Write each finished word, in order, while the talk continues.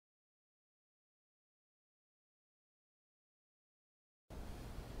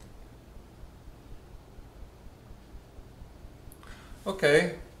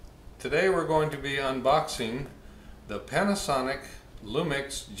Okay, today we're going to be unboxing the Panasonic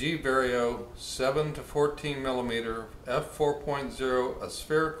Lumix G Vario 7-14mm f4.0 a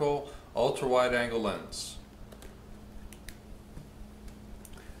spherical ultra-wide angle lens.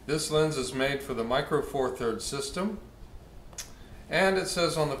 This lens is made for the Micro Four Thirds system, and it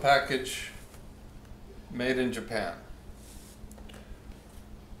says on the package, made in Japan.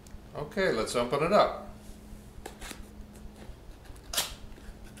 Okay, let's open it up.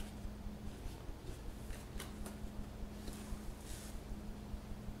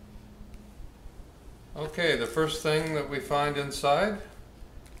 Okay, the first thing that we find inside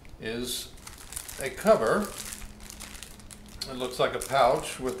is a cover. It looks like a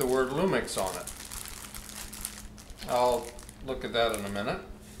pouch with the word Lumix on it. I'll look at that in a minute.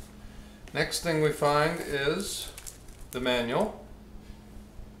 Next thing we find is the manual.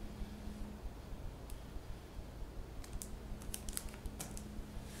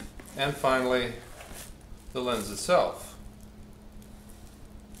 And finally, the lens itself.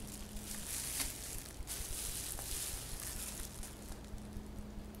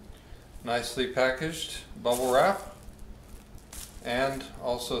 Nicely packaged bubble wrap, and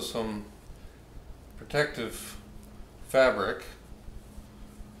also some protective fabric.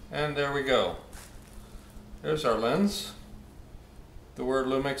 And there we go. There's our lens. The word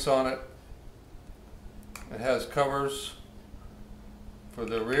Lumix on it. It has covers for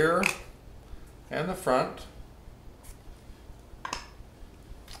the rear and the front.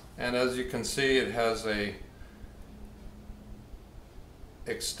 And as you can see, it has a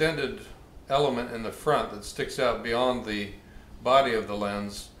extended element in the front that sticks out beyond the body of the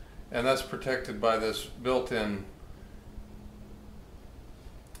lens, and that's protected by this built-in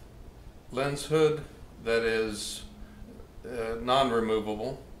lens hood that is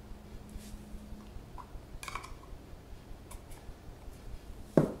non-removable.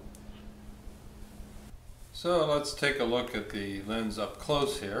 So let's take a look at the lens up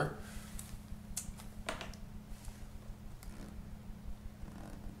close here.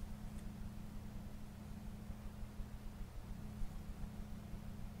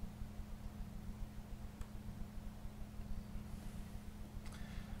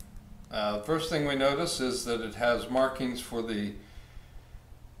 First thing we notice is that it has markings for the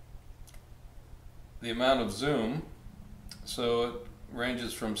amount of zoom. So it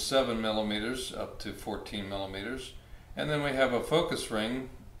ranges from 7mm up to 14mm. And then we have a focus ring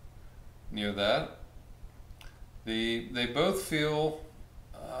near that. They both feel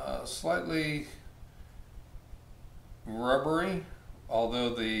slightly rubbery,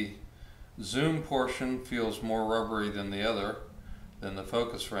 although the zoom portion feels more rubbery than the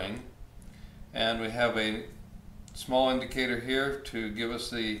focus ring. And we have a small indicator here to give us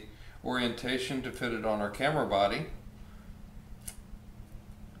the orientation to fit it on our camera body.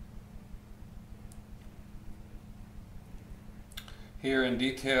 Here in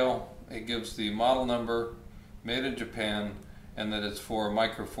detail, it gives the model number, made in Japan, and that it's for a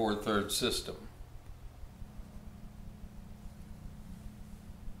Micro Four Thirds system.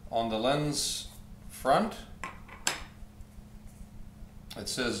 On the lens front, it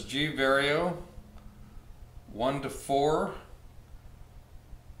says G Vario 1-4,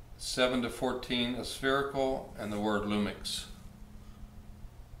 7-14 a spherical, and the word Lumix.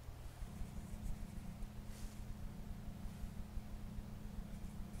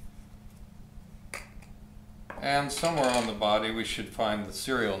 And somewhere on the body we should find the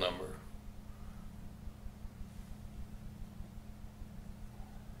serial number.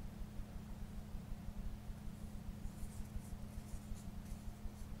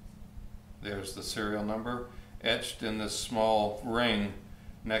 There's the serial number etched in this small ring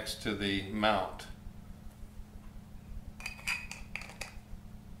next to the mount.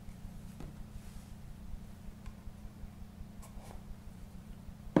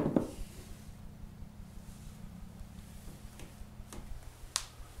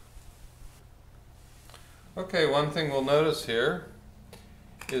 Okay, one thing we'll notice here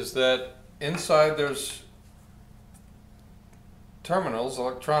is that inside there's terminals,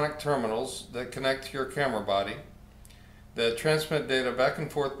 electronic terminals that connect to your camera body that transmit data back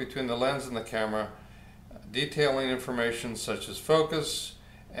and forth between the lens and the camera, detailing information such as focus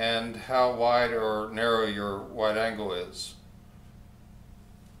and how wide or narrow your wide angle is.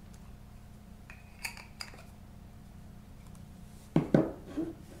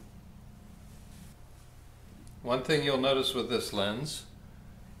 One thing you'll notice with this lens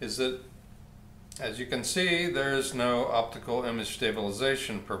is that, as you can see, there is no optical image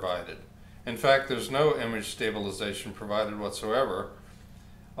stabilization provided. In fact, there's no image stabilization provided whatsoever.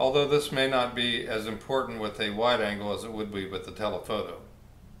 although this may not be as important with a wide angle as it would be with the telephoto.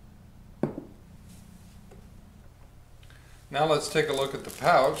 Now let's take a look at the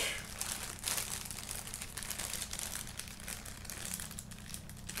pouch.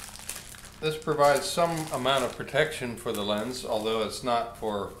 This provides some amount of protection for the lens, although it's not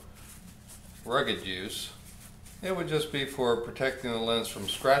for rugged use. It would just be for protecting the lens from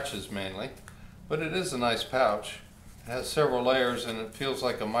scratches mainly, but it is a nice pouch. It has several layers and it feels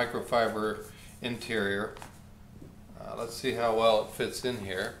like a microfiber interior. Let's see how well it fits in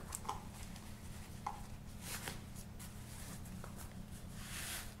here.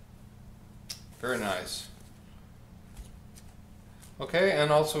 Very nice. Okay,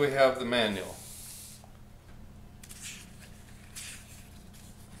 and also we have the manual.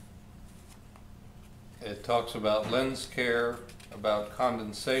 It talks about lens care, about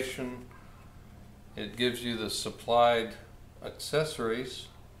condensation. It gives you the supplied accessories,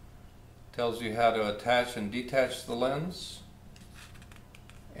 tells you how to attach and detach the lens,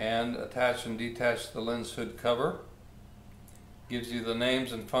 and attach and detach the lens hood cover. Gives you the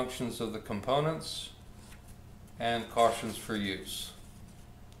names and functions of the components, and cautions for use.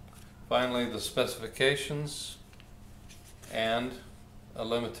 Finally, the specifications and a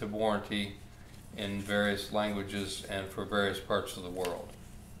limited warranty in various languages and for various parts of the world.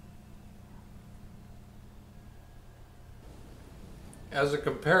 As a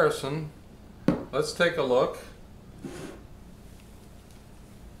comparison, let's take a look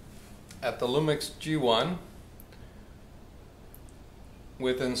at the Lumix G1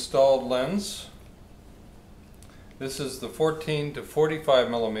 with installed lens. This is the 14 to 45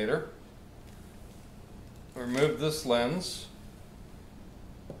 millimeter. Remove this lens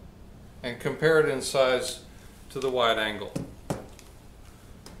and compare it in size to the wide angle.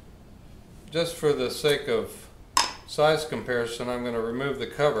 Just for the sake of size comparison, I'm going to remove the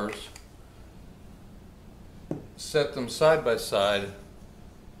covers, set them side by side,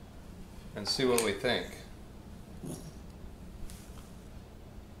 and see what we think.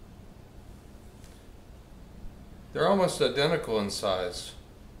 They're almost identical in size,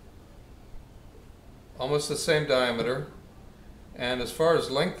 almost the same diameter, and as far as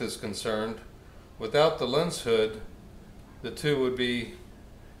length is concerned, without the lens hood, the two would be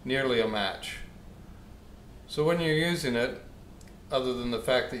nearly a match. So when you're using it, other than the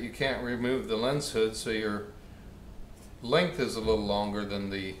fact that you can't remove the lens hood, so your length is a little longer than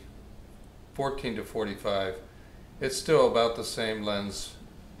the 14 to 45, it's still about the same lens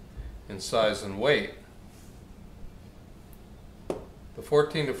in size and weight. The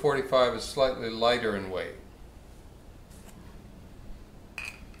 14 to 45 is slightly lighter in weight.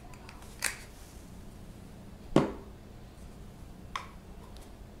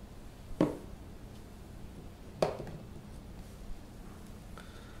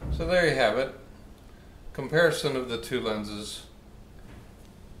 So there you have it, comparison of the two lenses.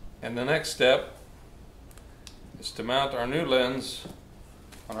 And the next step is to mount our new lens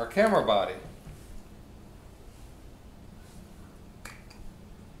on our camera body.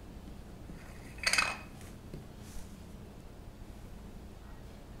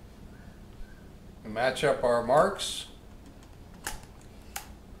 We match up our marks,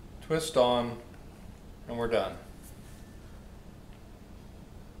 twist on, and we're done.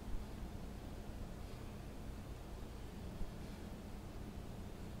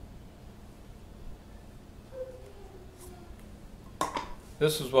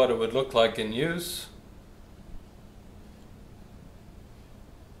 This is what it would look like in use.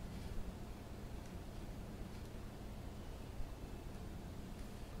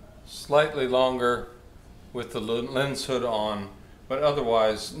 Slightly longer with the lens hood on, but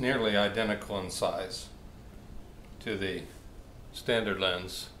otherwise nearly identical in size to the standard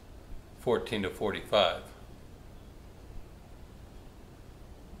lens 14 to 45.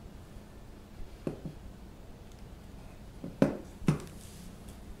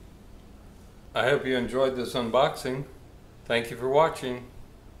 I hope you enjoyed this unboxing. Thank you for watching.